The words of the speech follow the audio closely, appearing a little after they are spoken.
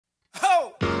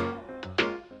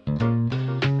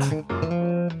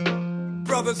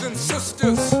brothers and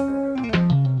sisters, I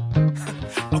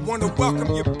want to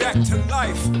welcome you back to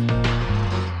life,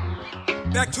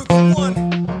 back to the one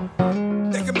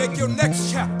that can make your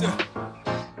next chapter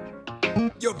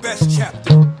your best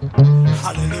chapter.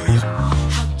 Hallelujah.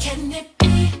 How can it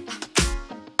be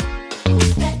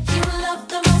that you love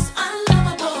the most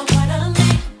unlovable part of me?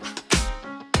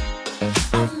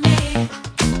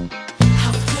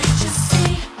 How could you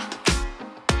see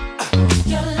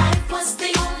your life was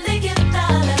the only gift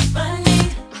I'll ever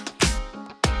need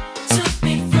to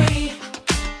be free?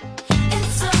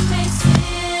 It's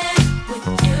amazing with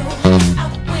you. I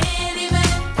win even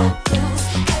if I lose.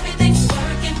 Everything's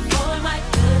working for my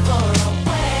good for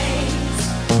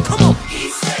always. Come on. He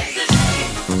saves the day.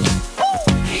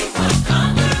 He will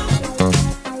come through.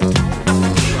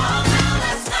 You all know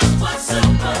that's not what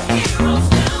superheroes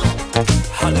do.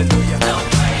 Hallelujah. No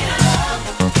greater love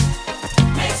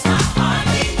makes my heart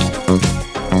beat.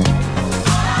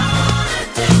 All I wanna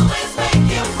do is make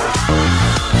you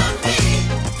proud of me.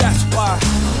 That's why. I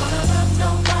don't wanna love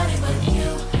nobody but you.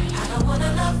 I don't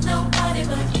wanna love nobody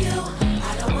but you.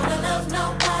 I don't wanna love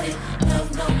nobody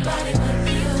but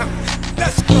you.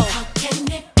 Let's go. How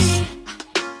can it be?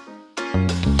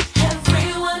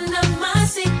 Every one of my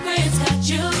secrets that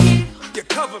you keep, You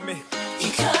cover me.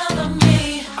 you cover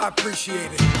me. I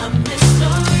appreciate it. A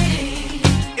mystery.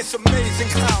 It's amazing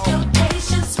how Your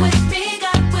patience with me,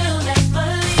 God will never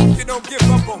leave. you don't give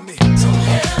up on me. Don't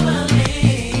ever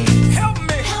leave. Help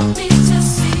me. Help me to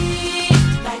see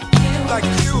like you. Like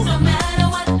you. No matter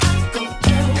what I go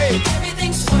through, Hey.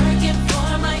 everything's working for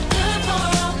my good for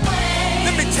always.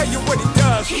 Let me tell you what he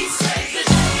does. He saves the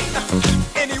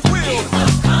day. And he He will.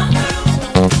 will come through.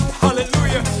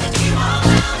 Hallelujah. You all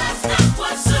know that's not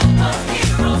what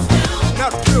superheroes do.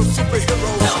 Not real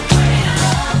superheroes. No greater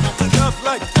love A love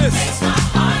like this. makes my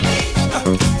heart beat.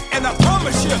 And I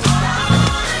promise you, All I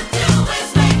wanna do is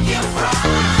make you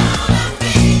proud of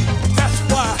me. that's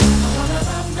why. I don't wanna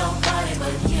love nobody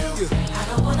but you. I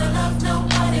don't wanna love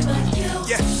nobody but you.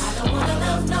 Yes. I don't wanna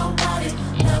love nobody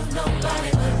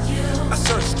but you. I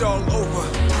searched all over.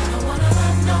 I don't wanna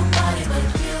love nobody but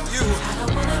you. You. I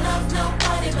don't wanna love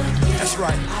nobody but you. That's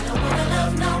right. I don't wanna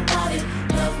love nobody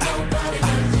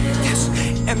but you. Yes.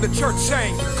 And the church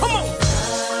sang, come on.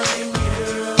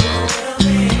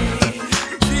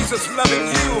 Jesus loving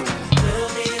you.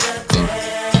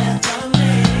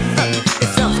 It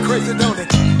sounds crazy, don't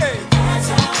it? Hey, That's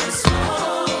how it's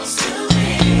supposed to be.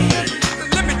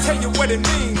 let me tell you what it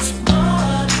means.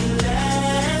 More than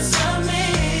less of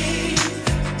me.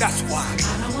 That's why. I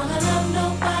don't wanna love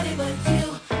nobody but you.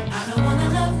 I don't wanna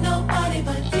love nobody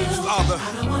but you. Father. I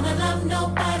don't wanna love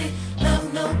nobody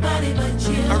but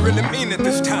you. I really mean it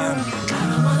this time. I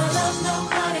don't wanna love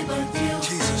nobody but you.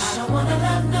 Jesus. I don't wanna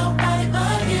love nobody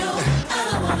but you. I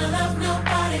don't wanna love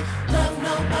nobody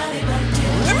but you.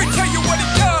 Let me tell you what he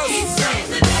does. He saves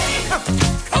the day.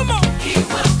 Come on. He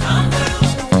will come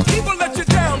through. He will let you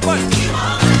down, but You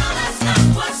all know that's not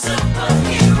what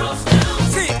superheroes do.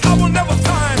 see, I will never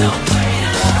find No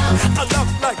greater love a love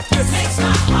like this. makes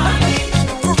my heart beat.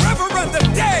 Forever and the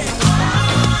day. All I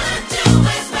wanna do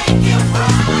is make you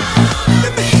proud.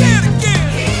 Let me say it again.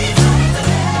 He saves the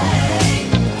day. He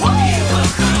will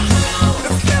come through.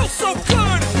 It feels so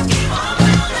good. You all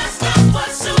know that's not what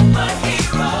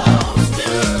superheroes do.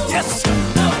 Yes.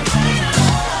 No greater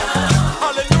love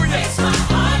Hallelujah. makes my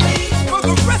heart beat. For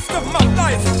the rest of my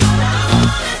life. All I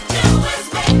wanna do is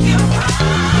make you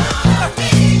proud of me.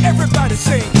 Everybody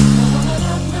sing. I don't wanna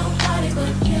love nobody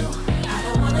but you. I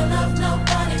don't wanna love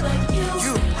nobody but you.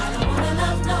 You. I don't wanna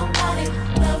love nobody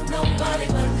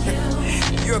but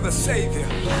you. You're the Savior. I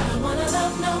don't wanna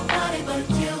love nobody but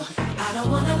you. I don't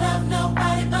wanna love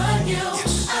nobody but you.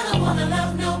 Yes. I don't wanna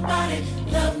love nobody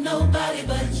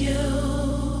but you.